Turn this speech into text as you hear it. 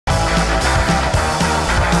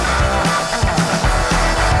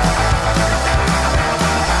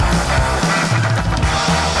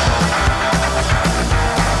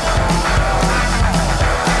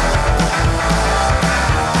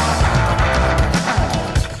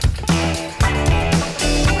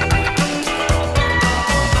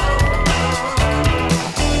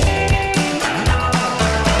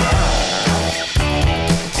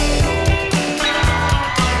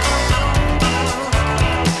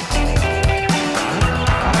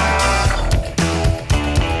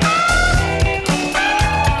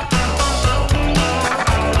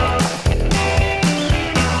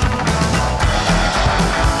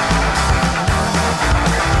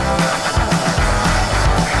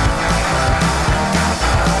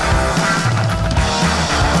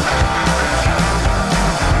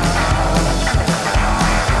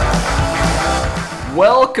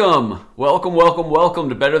Welcome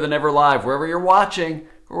to Better Than Ever Live. Wherever you're watching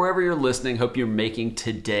or wherever you're listening, hope you're making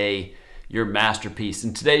today your masterpiece.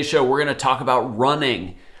 In today's show, we're going to talk about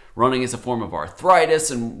running. Running is a form of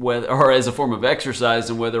arthritis or as a form of exercise,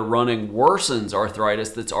 and whether running worsens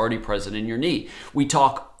arthritis that's already present in your knee. We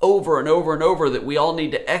talk over and over that we all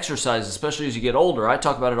need to exercise, especially as you get older. I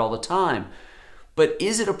talk about it all the time. But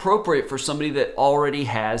is it appropriate for somebody that already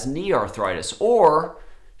has knee arthritis? Or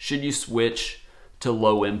should you switch to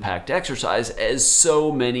low impact exercise, as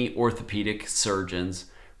so many orthopedic surgeons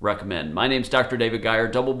recommend? My name's Dr. David Geier,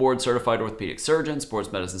 double board certified orthopedic surgeon,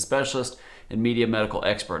 sports medicine specialist, and media medical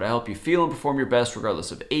expert. I help you feel and perform your best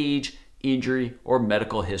regardless of age, injury, or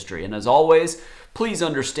medical history. And as always, please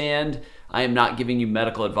understand, I am not giving you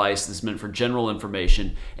medical advice. This is meant for general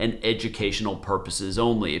information and educational purposes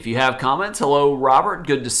only. If you have comments, hello Robert,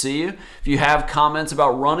 good to see you. If you have comments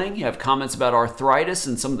about running, you have comments about arthritis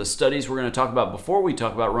and some of the studies we're going to talk about before we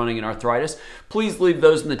talk about running and arthritis, please leave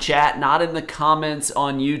those in the chat, not in the comments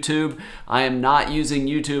on YouTube. I am not using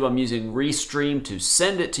YouTube. I'm using Restream to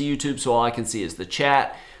send it to YouTube, so all I can see is the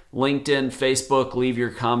chat. LinkedIn, Facebook, leave your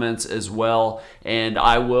comments as well, and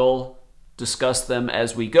I will discuss them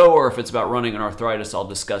as we go, or if it's about running and arthritis, I'll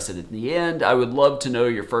discuss it at the end. I would love to know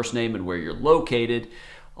your first name and where you're located,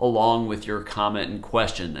 along with your comment and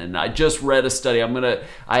question. And I just read a study.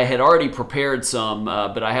 I had already prepared some,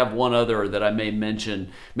 but I have one other that I may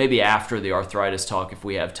mention maybe after the arthritis talk if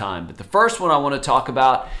we have time. But the first one I want to talk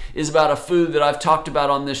about is about a food that I've talked about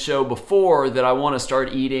on this show before that I want to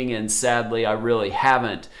start eating, and sadly I really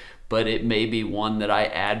haven't, but it may be one that I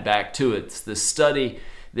add back to it. It's this study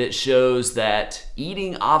that shows that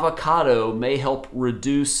eating avocado may help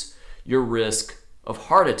reduce your risk of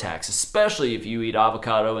heart attacks, especially if you eat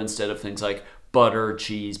avocado instead of things like butter,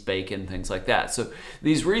 cheese, bacon, things like that. So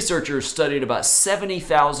these researchers studied about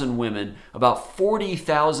 70,000 women, about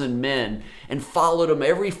 40,000 men, and followed them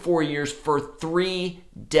every 4 years for 3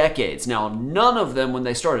 decades. Now, none of them, when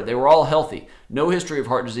they started, they were all healthy. No history of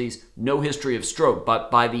heart disease, no history of stroke. But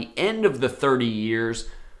by the end of the 30 years,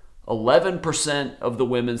 11% of the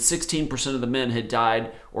women, 16% of the men had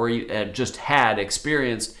died or had just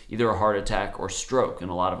experienced either a heart attack or stroke, and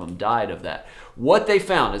a lot of them died of that. What they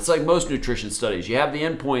found, it's like most nutrition studies. You have the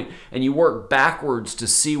end point and you work backwards to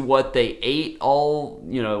see what they ate,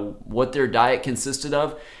 what their diet consisted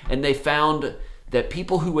of, and they found that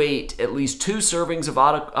people who ate at least 2 servings of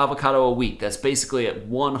avocado a week, that's basically at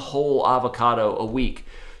 1 whole avocado a week,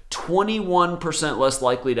 21% less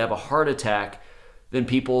likely to have a heart attack than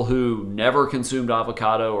people who never consumed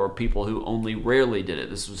avocado or people who only rarely did it.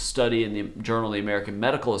 This was a study in the Journal of the American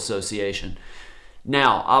Medical Association.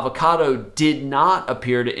 Now, avocado did not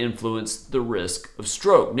appear to influence the risk of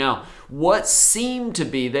stroke. Now, what seemed to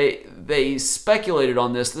be, they speculated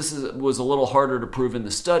on this was a little harder to prove in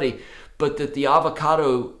the study, but that the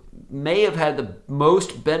avocado may have had the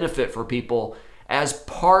most benefit for people as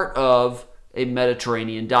part of a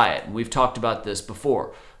Mediterranean diet. And we've talked about this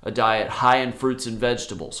before. A diet high in fruits and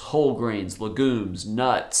vegetables, whole grains, legumes,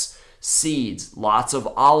 nuts, seeds, lots of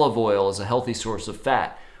olive oil as a healthy source of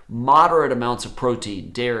fat, moderate amounts of protein,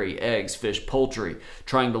 dairy, eggs, fish, poultry,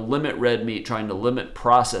 trying to limit red meat, trying to limit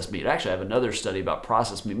processed meat. Actually, I have another study about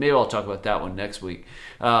processed meat. Maybe I'll talk about that one next week,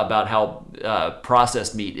 about how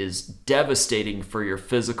processed meat is devastating for your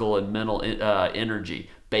physical and mental energy.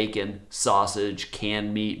 Bacon, sausage,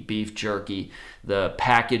 canned meat, beef jerky, the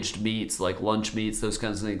packaged meats like lunch meats, those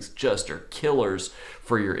kinds of things just are killers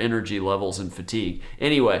for your energy levels and fatigue.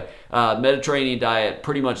 Anyway, Mediterranean diet,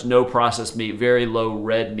 pretty much no processed meat, very low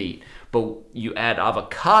red meat. But you add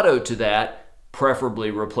avocado to that, preferably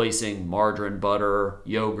replacing margarine, butter,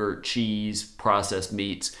 yogurt, cheese, processed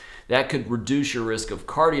meats. That could reduce your risk of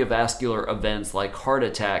cardiovascular events like heart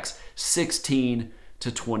attacks 16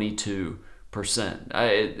 to 22%.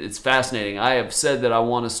 It's fascinating. I have said that I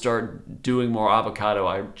want to start doing more avocado.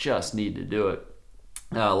 I just need to do it.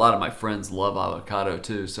 A lot of my friends love avocado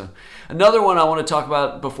too. So another one I want to talk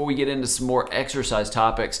about before we get into some more exercise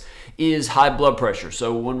topics is high blood pressure.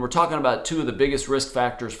 So when we're talking about 2 of the biggest risk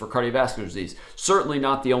factors for cardiovascular disease, certainly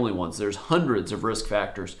not the only ones. There's hundreds of risk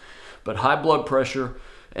factors, but high blood pressure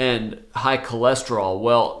and high cholesterol.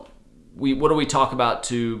 Well, what do we talk about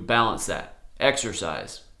to balance that?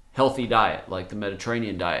 Exercise. Healthy diet like the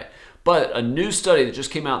Mediterranean diet. But a new study that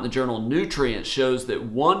just came out in the journal Nutrients shows that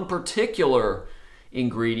one particular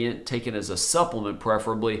ingredient taken as a supplement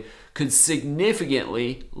preferably could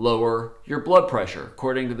significantly lower your blood pressure.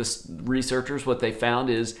 According to the researchers, what they found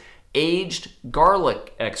is aged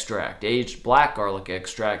garlic extract, aged black garlic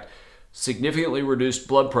extract, significantly reduced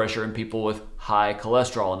blood pressure in people with high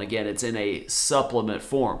cholesterol. And again, it's in a supplement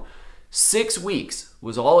form. 6 weeks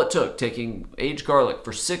was all it took, taking aged garlic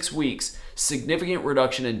for 6 weeks, significant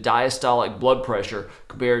reduction in diastolic blood pressure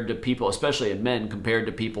compared to people, especially in men, compared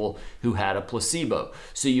to people who had a placebo.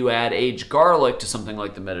 So you add aged garlic to something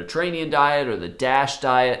like the Mediterranean diet or the DASH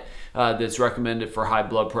diet that's recommended for high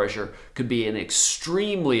blood pressure, could be an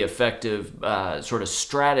extremely effective sort of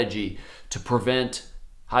strategy to prevent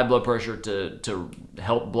high blood pressure, to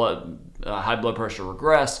help high blood pressure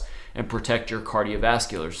regress and protect your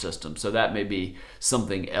cardiovascular system. So that may be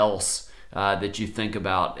something else that you think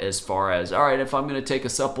about as far as, all right, if I'm going to take a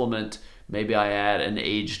supplement, maybe I add an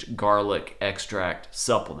aged garlic extract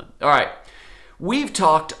supplement. All right, we've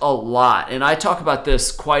talked a lot, and I talk about this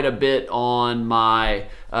quite a bit on my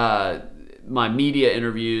my media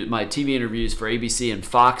interview, my TV interviews for ABC and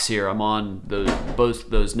Fox here. I'm on both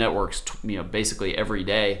those networks, basically every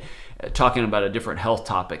day, talking about a different health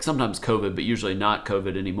topic, sometimes COVID, but usually not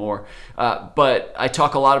COVID anymore. But I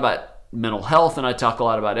talk a lot about mental health, and I talk a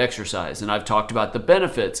lot about exercise, and I've talked about the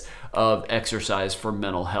benefits of exercise for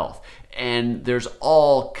mental health. And there's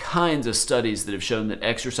all kinds of studies that have shown that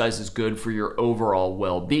exercise is good for your overall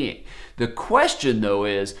well-being. The question, though,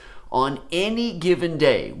 is on any given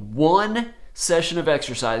day, one session of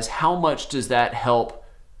exercise, how much does that help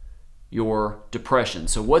your depression?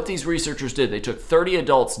 So what these researchers did, they took 30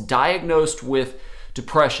 adults diagnosed with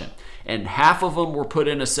depression, and half of them were put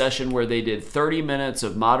in a session where they did 30 minutes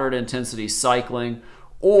of moderate intensity cycling,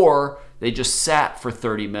 or they just sat for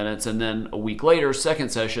 30 minutes, and then a week later, second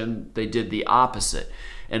session, they did the opposite.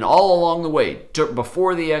 And all along the way,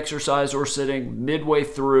 before the exercise or sitting, midway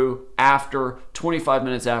through, after, 25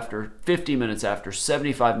 minutes after, 50 minutes after,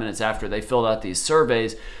 75 minutes after, they filled out these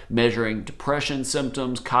surveys measuring depression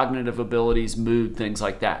symptoms, cognitive abilities, mood, things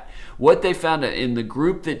like that. What they found in the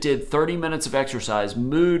group that did 30 minutes of exercise,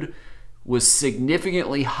 mood was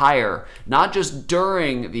significantly higher, not just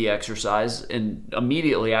during the exercise and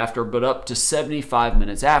immediately after, but up to 75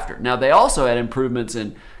 minutes after. Now, they also had improvements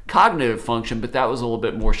in cognitive function, but that was a little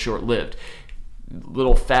bit more short-lived.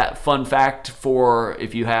 Little fun fact for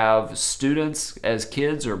if you have students as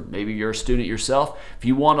kids, or maybe you're a student yourself, if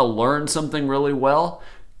you want to learn something really well,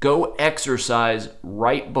 go exercise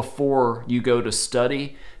right before you go to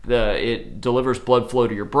study. It delivers blood flow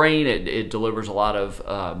to your brain. It delivers a lot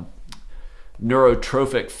of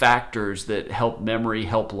neurotrophic factors that help memory,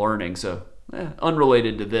 help learning. So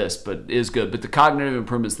unrelated to this, but is good. But the cognitive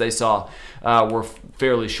improvements they saw were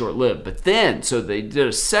fairly short-lived. But then, so they did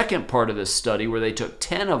a second part of this study where they took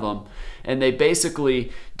 10 of them, and they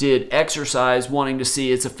basically did exercise wanting to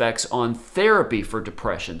see its effects on therapy for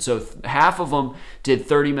depression. So half of them did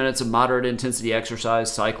 30 minutes of moderate intensity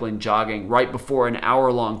exercise, cycling, jogging, right before an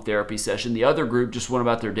hour-long therapy session. The other group just went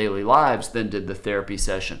about their daily lives, then did the therapy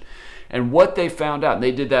session. And what they found out, and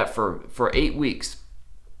they did that for 8 weeks,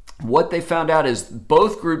 what they found out is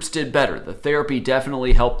both groups did better. The therapy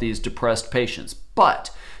definitely helped these depressed patients,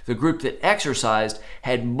 but the group that exercised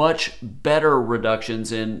had much better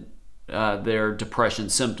reductions in their depression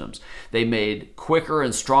symptoms. They made quicker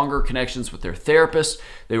and stronger connections with their therapist.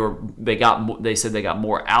 They said they got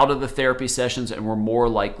more out of the therapy sessions and were more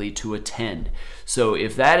likely to attend. So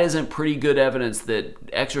if that isn't pretty good evidence that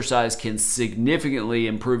exercise can significantly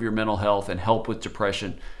improve your mental health and help with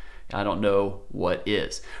depression, I don't know what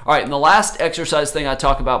is. All right, and the last exercise thing I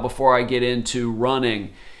talk about before I get into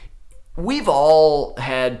running, we've all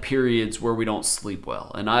had periods where we don't sleep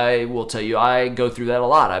well. And I will tell you, I go through that a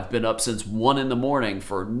lot. I've been up since 1 in the morning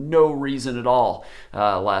for no reason at all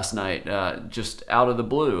last night, just out of the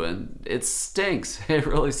blue. And it stinks. It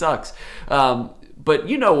really sucks. But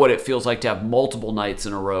you know what it feels like to have multiple nights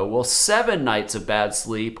in a row. Well, 7 nights of bad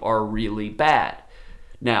sleep are really bad.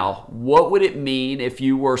 Now, what would it mean if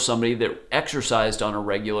you were somebody that exercised on a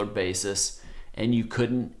regular basis and you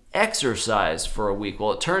couldn't exercise for a week?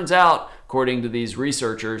 Well, it turns out, according to these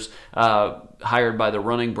researchers hired by the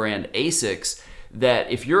running brand ASICS,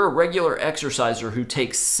 that if you're a regular exerciser who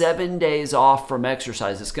takes 7 days off from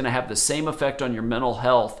exercise, it's going to have the same effect on your mental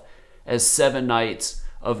health as 7 nights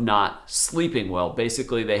of not sleeping well.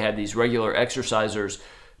 Basically, they had these regular exercisers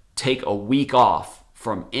take a week off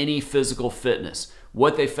from any physical fitness.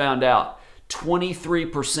 What they found out,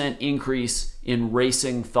 23% increase in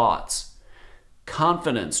racing thoughts.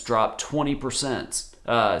 Confidence dropped 20%.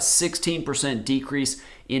 16% decrease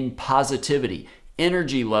in positivity.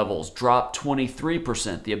 Energy levels dropped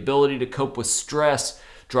 23%. The ability to cope with stress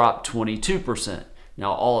dropped 22%.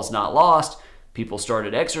 Now, all is not lost. People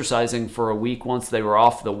started exercising for a week once they were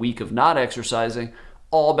off the week of not exercising.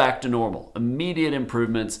 all back to normal. Immediate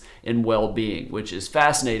improvements in well-being, which is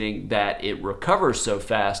fascinating that it recovers so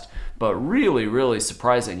fast, but really, really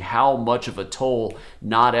surprising how much of a toll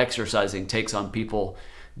not exercising takes on people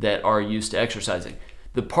that are used to exercising.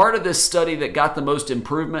 The part of this study that got the most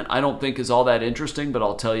improvement I don't think is all that interesting, but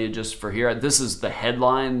I'll tell you just for here. This is the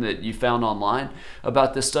headline that you found online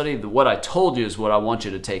about this study. What I told you is what I want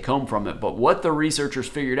you to take home from it. But what the researchers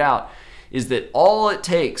figured out is that all it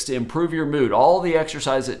takes to improve your mood, all the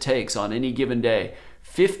exercise it takes on any given day,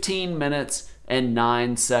 15 minutes and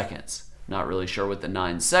 9 seconds. Not really sure what the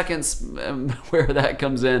 9 seconds, where that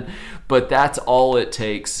comes in, but that's all it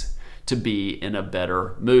takes to be in a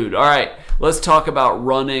better mood. All right, let's talk about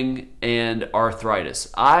running and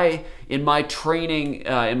arthritis. In my training,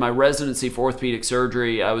 in my residency for orthopedic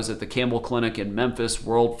surgery, I was at the Campbell Clinic in Memphis,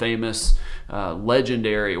 world famous,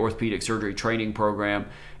 legendary orthopedic surgery training program,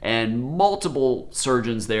 and multiple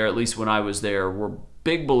surgeons there, at least when I was there, were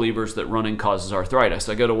big believers that running causes arthritis.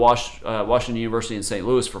 I go to Washington University in St.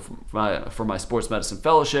 Louis for my sports medicine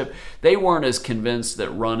fellowship. They weren't as convinced that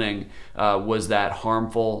running was that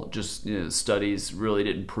harmful. Just studies really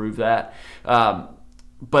didn't prove that.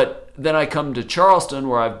 But then I come to Charleston,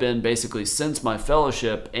 where I've been basically since my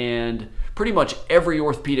fellowship, and pretty much every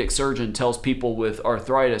orthopedic surgeon tells people with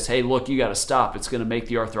arthritis, hey, look, you got to stop. It's going to make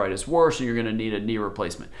the arthritis worse, and you're going to need a knee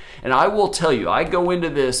replacement. And I will tell you, I go into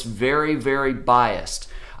this very, very biased.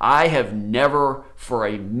 I have never for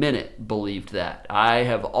a minute believed that. I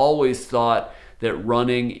have always thought that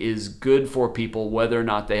running is good for people whether or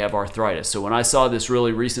not they have arthritis. So when I saw this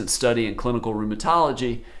really recent study in clinical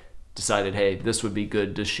rheumatology, decided, hey, this would be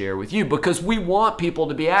good to share with you, because we want people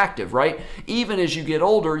to be active, right? Even as you get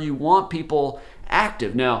older, you want people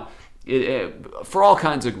active. Now, for all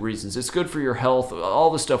kinds of reasons, it's good for your health, all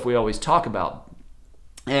the stuff we always talk about.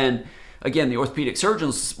 And again, the orthopedic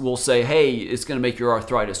surgeons will say, hey, it's going to make your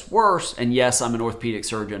arthritis worse. And yes, I'm an orthopedic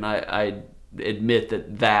surgeon. I admit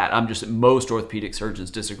that most orthopedic surgeons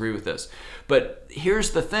disagree with this. But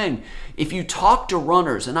here's the thing. If you talk to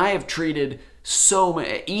runners, and I have treated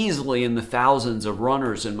easily in the thousands of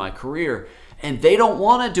runners in my career, and they don't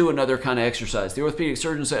want to do another kind of exercise. The orthopedic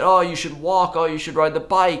surgeon said, oh, you should walk, oh, you should ride the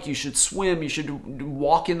bike, you should swim, you should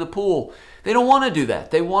walk in the pool. They don't want to do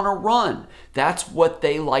that. They want to run. That's what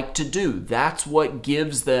they like to do. That's what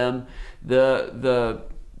gives them the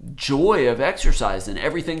joy of exercise, and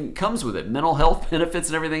everything that comes with it, mental health benefits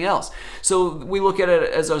and everything else. So we look at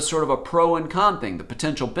it as a sort of a pro and con thing. The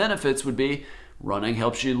potential benefits would be running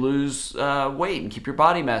helps you lose weight and keep your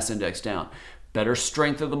body mass index down. Better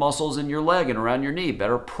strength of the muscles in your leg and around your knee.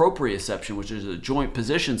 Better proprioception, which is a joint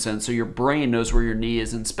position sense, so your brain knows where your knee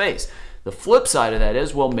is in space. The flip side of that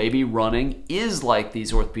is, well, maybe running is, like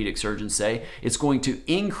these orthopedic surgeons say, it's going to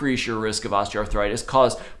increase your risk of osteoarthritis,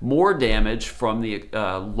 cause more damage from the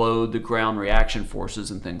load, the ground reaction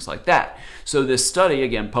forces, and things like that. So this study,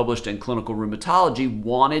 again, published in Clinical Rheumatology,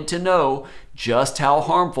 wanted to know just how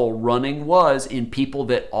harmful running was in people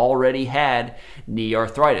that already had knee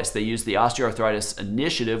arthritis. They used the Osteoarthritis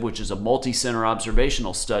Initiative, which is a multi-center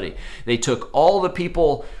observational study. They took all the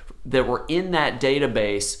people that were in that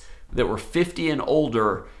database that were 50 and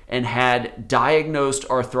older and had diagnosed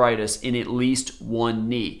arthritis in at least one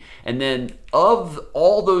knee. And then of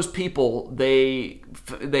all those people, they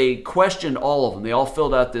questioned all of them. They all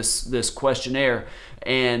filled out this questionnaire,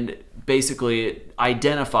 and basically it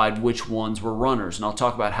identified which ones were runners. And I'll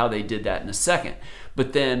talk about how they did that in a second.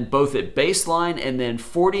 But then both at baseline and then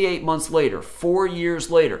 48 months later, 4 years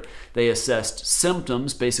later, they assessed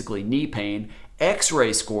symptoms, basically knee pain,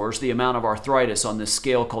 X-ray scores, the amount of arthritis on this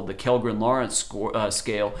scale called the Kellgren-Lawrence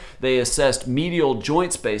scale. They assessed medial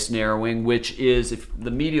joint space narrowing, which is, if the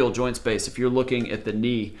medial joint space, if you're looking at the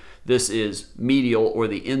knee, this is medial, or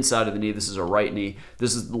the inside of the knee. This is a right knee.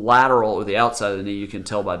 This is lateral, or the outside of the knee. You can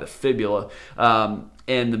tell by the fibula.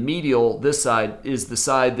 And the medial, this side, is the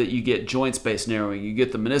side that you get joint space narrowing. You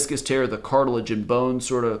get the meniscus tear, the cartilage and bone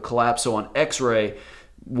sort of collapse. So on X-ray,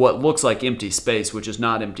 what looks like empty space, which is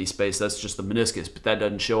not empty space, that's just the meniscus, but that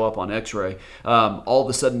doesn't show up on X-ray. All of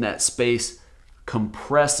a sudden that space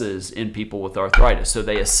compresses in people with arthritis. So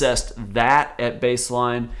they assessed that at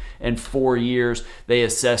baseline and 4 years. They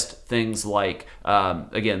assessed things like,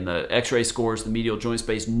 again, the X-ray scores, the medial joint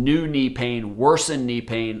space, new knee pain, worsened knee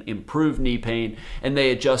pain, improved knee pain, and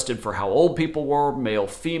they adjusted for how old people were, male,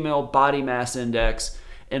 female, body mass index,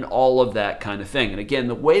 and all of that kind of thing. And again,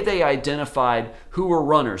 the way they identified who were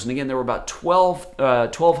runners, and again, there were about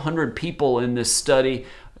 1,200 people in this study,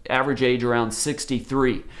 average age around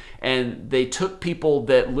 63. And they took people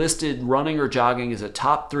that listed running or jogging as a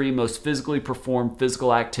top 3 most physically performed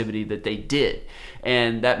physical activity that they did.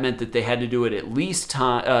 And that meant that they had to do it at least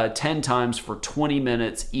 10 times for 20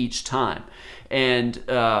 minutes each time. And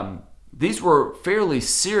these were fairly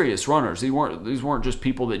serious runners. These weren't just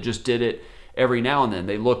people that just did it every now and then.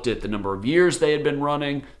 They looked at the number of years they had been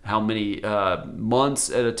running, how many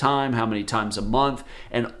months at a time, how many times a month,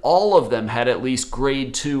 and all of them had at least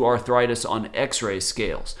grade 2 arthritis on x-ray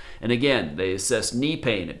scales. And again, they assessed knee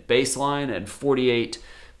pain at baseline and 48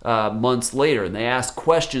 months later, and they asked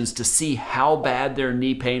questions to see how bad their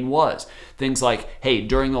knee pain was. Things like, hey,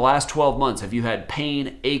 during the last 12 months, have you had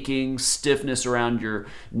pain, aching, stiffness around your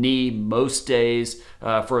knee most days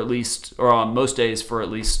for at least, or on most days for at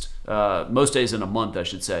least, most days in a month, I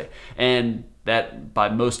should say. And that by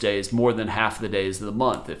most days, more than half the days of the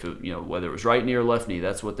month, if it, whether it was right knee or left knee,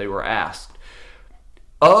 that's what they were asked.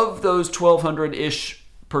 Of those 1,200-ish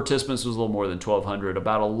participants, was a little more than 1,200,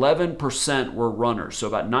 about 11% were runners. So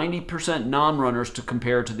about 90% non-runners to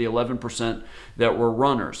compare to the 11% that were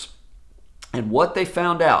runners. And what they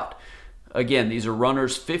found out, again, these are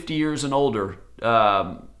runners 50 years and older,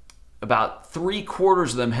 about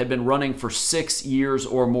 3/4 of them had been running for 6 years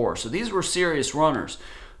or more. So these were serious runners.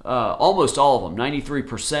 Almost all of them,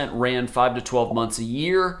 93% ran 5 to 12 months a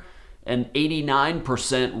year, and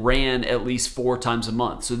 89% ran at least 4 times a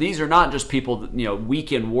month. So these are not just people that,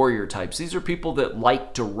 weekend warrior types. These are people that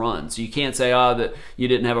like to run. So you can't say, that you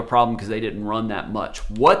didn't have a problem because they didn't run that much.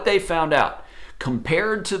 What they found out,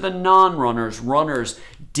 compared to the non-runners, runners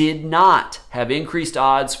did not have increased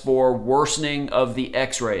odds for worsening of the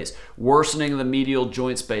x-rays, worsening of the medial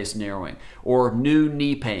joint space narrowing, or new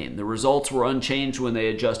knee pain. The results were unchanged when they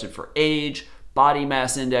adjusted for age, body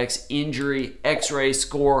mass index, injury, x-ray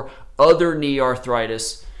score, other knee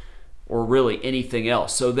arthritis, or really anything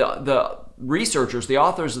else. So the researchers, the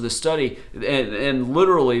authors of the study, and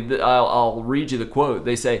literally, I'll read you the quote.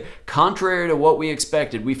 They say, contrary to what we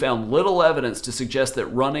expected, we found little evidence to suggest that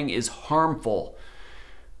running is harmful.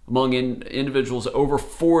 Among individuals over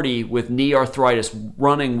 40 with knee arthritis,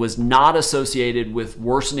 running was not associated with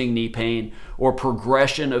worsening knee pain or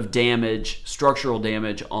progression of damage, structural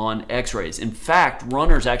damage on x-rays. In fact,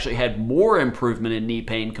 runners actually had more improvement in knee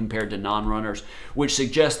pain compared to non-runners, which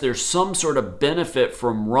suggests there's some sort of benefit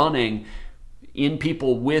from running in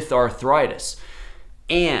people with arthritis.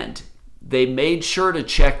 And they made sure to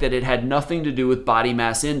check that it had nothing to do with body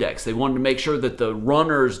mass index. They wanted to make sure that the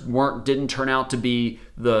runners didn't turn out to be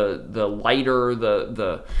the lighter,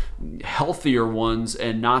 the healthier ones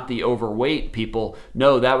and not the overweight people.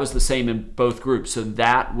 No, that was the same in both groups. So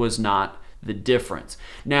that was not the difference.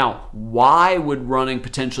 Now, why would running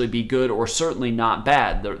potentially be good or certainly not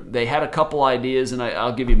bad? They had a couple ideas, and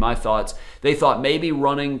I'll give you my thoughts. They thought maybe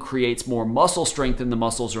running creates more muscle strength in the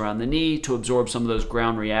muscles around the knee to absorb some of those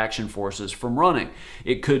ground reaction forces from running.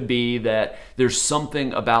 It could be that there's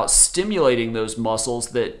something about stimulating those muscles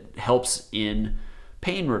that helps in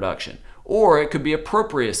pain reduction. Or it could be a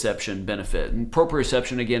proprioception benefit. And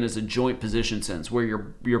proprioception, again, is a joint position sense where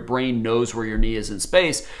your brain knows where your knee is in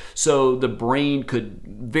space. So the brain could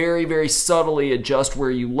very, very subtly adjust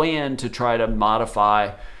where you land to try to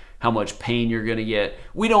modify how much pain you're going to get.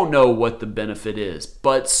 We don't know what the benefit is,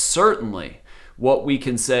 but certainly what we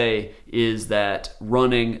can say is that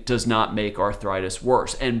running does not make arthritis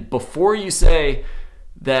worse. And before you say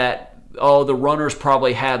that, oh, the runners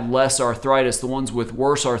probably had less arthritis, the ones with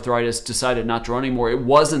worse arthritis decided not to run anymore, it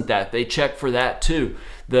wasn't that. They checked for that too.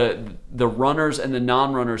 The runners and the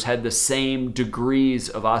non-runners had the same degrees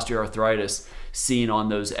of osteoarthritis seen on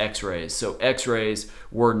those x-rays. So x-rays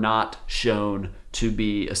were not shown to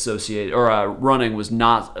be associated, or running was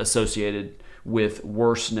not associated with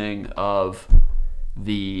worsening of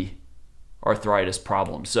the arthritis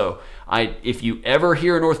problem. So if you ever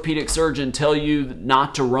hear an orthopedic surgeon tell you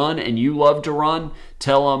not to run and you love to run,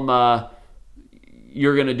 tell them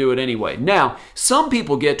you're going to do it anyway. Now, some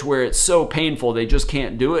people get to where it's so painful they just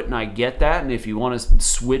can't do it, and I get that. And if you want to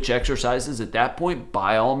switch exercises at that point,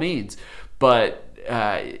 by all means. But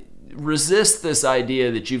resist this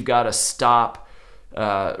idea that you've got to stop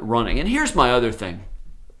running. And here's my other thing.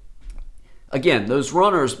 Again, those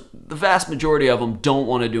runners, the vast majority of them don't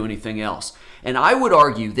want to do anything else. And I would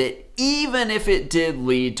argue that even if it did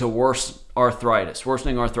lead to worsening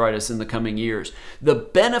arthritis in the coming years, the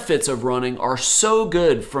benefits of running are so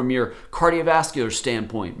good from your cardiovascular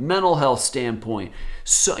standpoint, mental health standpoint,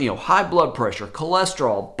 so, high blood pressure,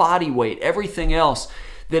 cholesterol, body weight, everything else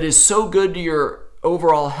that is so good to your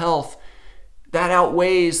overall health, that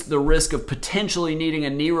outweighs the risk of potentially needing a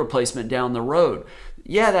knee replacement down the road.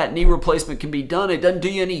 yeah, that knee replacement can be done. It doesn't do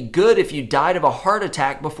you any good if you died of a heart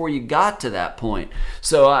attack before you got to that point.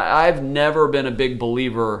 So I've never been a big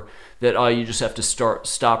believer that you just have to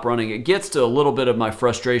stop running. It gets to a little bit of my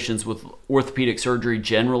frustrations with orthopedic surgery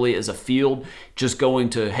generally as a field, just going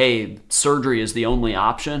to, hey, surgery is the only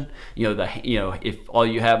option. If all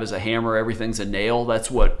you have is a hammer, everything's a nail. That's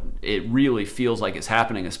what it really feels like is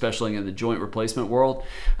happening, especially in the joint replacement world.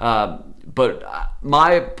 But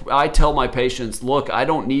I tell my patients, look, I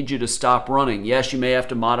don't need you to stop running. Yes, you may have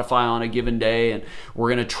to modify on a given day, and we're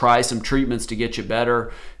going to try some treatments to get you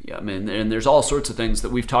better. Yeah, I mean, and there's all sorts of things that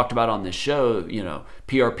we've talked about on this show,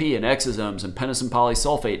 PRP and exosomes and penisin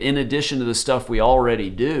polysulfate, in addition to the stuff we already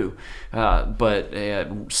do. But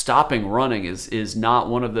stopping running is not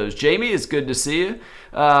one of those. Jamie, it's good to see you.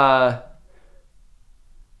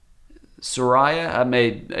 Soraya,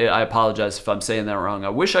 I apologize if I'm saying that wrong. I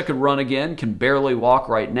wish I could run again. Can barely walk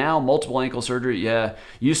right now. Multiple ankle surgery. Yeah,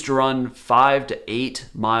 used to run 5 to 8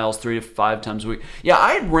 miles 3 to 5 times a week. Yeah,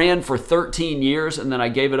 I ran for 13 years and then I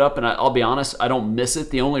gave it up. And I'll be honest, I don't miss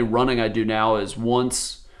it. The only running I do now is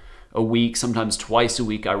once a week, sometimes twice a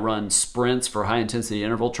week. I run sprints for high intensity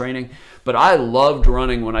interval training, but I loved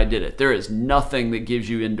running when I did it. There is nothing that gives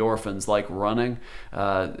you endorphins like running.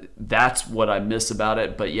 That's what I miss about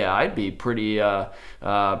it. But yeah, I'd be pretty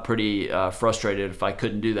frustrated if I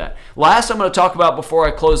couldn't do that. Last I'm going to talk about before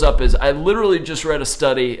I close up is I literally just read a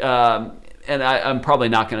study, and I'm probably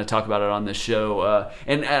not going to talk about it on this show,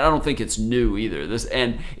 and I don't think it's new either.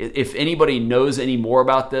 And if anybody knows any more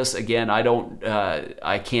about this, again,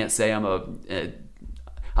 I can't say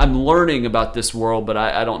I'm learning about this world, but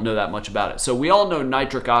I don't know that much about it. So we all know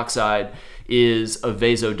nitric oxide is a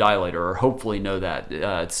vasodilator, or hopefully know that.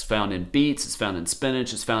 It's found in beets, it's found in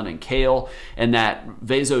spinach, it's found in kale, and that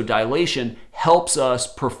vasodilation helps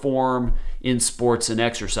us perform in sports and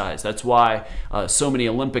exercise. That's why so many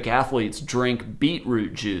Olympic athletes drink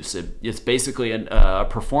beetroot juice. It's basically a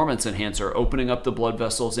performance enhancer, opening up the blood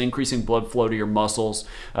vessels, increasing blood flow to your muscles,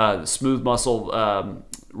 smooth muscle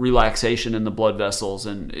relaxation in the blood vessels,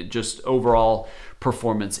 and just overall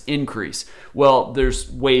performance increase. Well,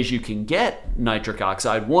 there's ways you can get nitric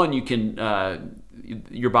oxide. One, you can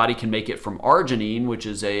your body can make it from arginine, which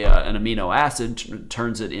is an amino acid,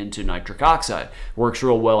 turns it into nitric oxide. Works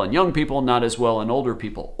real well in young people, not as well in older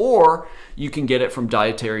people. Or you can get it from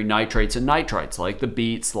dietary nitrates and nitrites, like the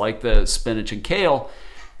beets, like the spinach and kale.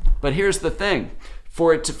 But here's the thing.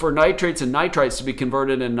 For nitrates and nitrites to be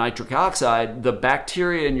converted into nitric oxide, the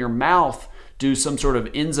bacteria in your mouth do some sort of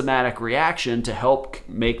enzymatic reaction to help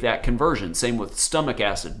make that conversion. Same with stomach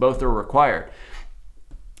acid. Both are required.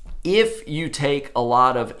 If you take a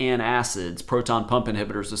lot of antacids, proton pump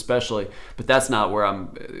inhibitors especially, but that's not where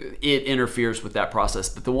it interferes with that process.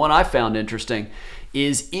 But the one I found interesting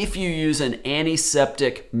is if you use an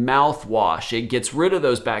antiseptic mouthwash, it gets rid of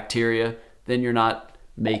those bacteria, then you're not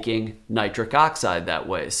making nitric oxide that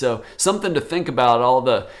way. So something to think about, all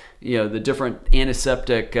the different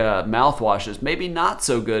antiseptic mouthwashes. Maybe not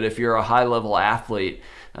so good if you're a high-level athlete,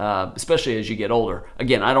 especially as you get older.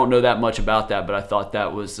 Again, I don't know that much about that, but I thought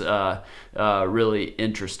that was really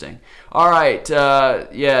interesting. All right,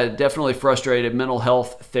 yeah, definitely frustrated. Mental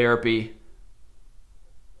health therapy.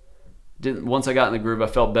 Once I got in the groove, I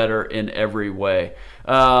felt better in every way.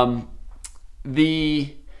 And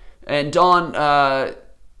Dawn,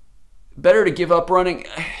 better to give up running?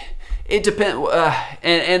 It depends,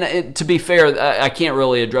 to be fair, I can't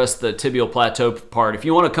really address the tibial plateau part. If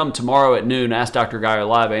you want to come tomorrow at noon, ask Dr. Geier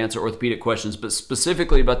live, I answer orthopedic questions, but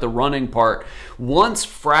specifically about the running part, once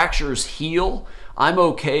fractures heal, I'm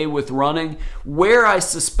okay with running. Where I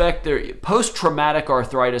suspect post-traumatic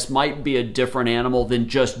arthritis might be a different animal than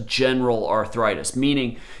just general arthritis,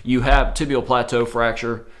 meaning you have tibial plateau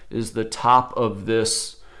fracture is the top of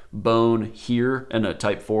this bone here, and a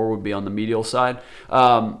type 4 would be on the medial side.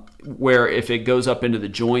 Where if it goes up into the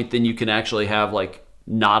joint, then you can actually have like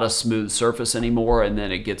not a smooth surface anymore, and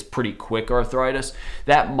then it gets pretty quick arthritis.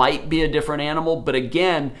 That might be a different animal, but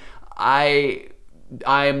again, I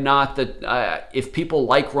am not if people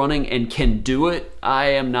like running and can do it, I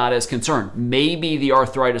am not as concerned. Maybe the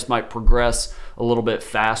arthritis might progress a little bit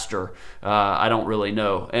faster. I don't really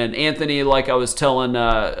know. And Anthony, like I was telling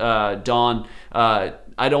Dawn,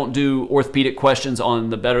 I don't do orthopedic questions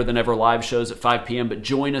on the Better Than Ever live shows at 5 p.m., but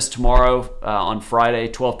join us tomorrow on Friday,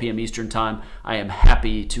 12 p.m. Eastern Time. I am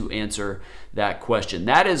happy to answer that question.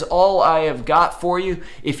 That is all I have got for you.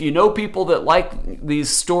 If you know people that like these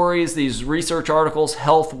stories, these research articles,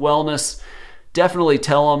 health, wellness, definitely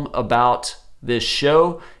tell them about this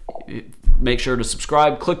show. Make sure to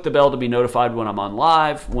subscribe, click the bell to be notified when I'm on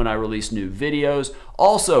live, when I release new videos.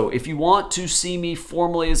 Also, if you want to see me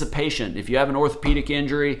formally as a patient, if you have an orthopedic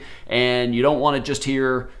injury and you don't want to just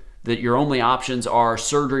hear that your only options are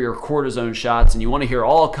surgery or cortisone shots, and you want to hear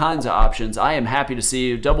all kinds of options, I am happy to see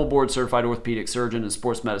you. Double board certified orthopedic surgeon and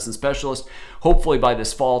sports medicine specialist. Hopefully by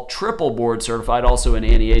this fall, triple board certified also in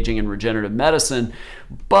anti-aging and regenerative medicine.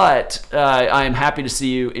 But I am happy to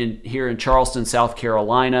see you here in Charleston, South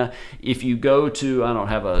Carolina. If you go to, I don't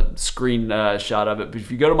have a screen shot of it, but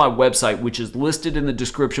if you go to my website, which is listed in the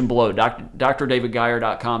description below,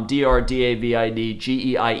 drdavidgeier.com,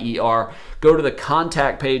 drdavidgeier, go to the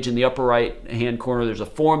contact page in the upper right hand corner. There's a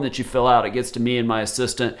form that you fill out. It gets to me and my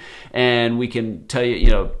assistant, and we can tell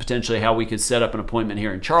you, potentially how we could set up an appointment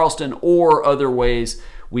here in Charleston, or other ways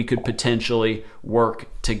we could potentially work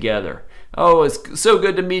together. Oh, it's so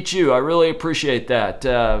good to meet you. I really appreciate that.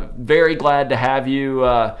 Very glad to have you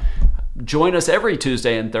join us every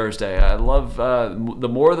Tuesday and Thursday. I love the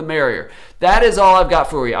more the merrier. That is all I've got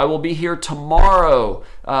for you. I will be here tomorrow,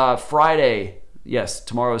 Friday. Yes,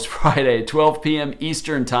 tomorrow is Friday, 12 p.m.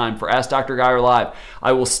 Eastern time for Ask Dr. Geier Live.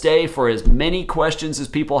 I will stay for as many questions as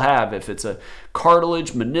people have. If it's a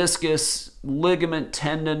cartilage, meniscus, ligament,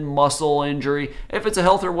 tendon, muscle injury, if it's a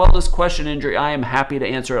health or wellness question injury, I am happy to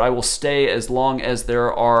answer it. I will stay as long as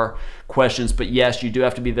there are questions. But yes, you do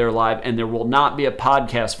have to be there live, and there will not be a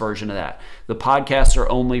podcast version of that. The podcasts are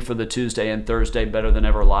only for the Tuesday and Thursday Better Than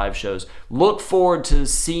Ever live shows. Look forward to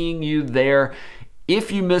seeing you there.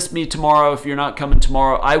 If you miss me tomorrow, if you're not coming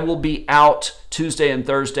tomorrow, I will be out Tuesday and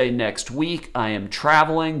Thursday next week. I am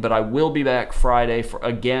traveling, but I will be back Friday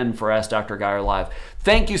for Ask Dr. Geier Live.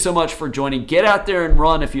 Thank you so much for joining. Get out there and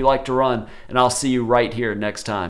run if you like to run, and I'll see you right here next time.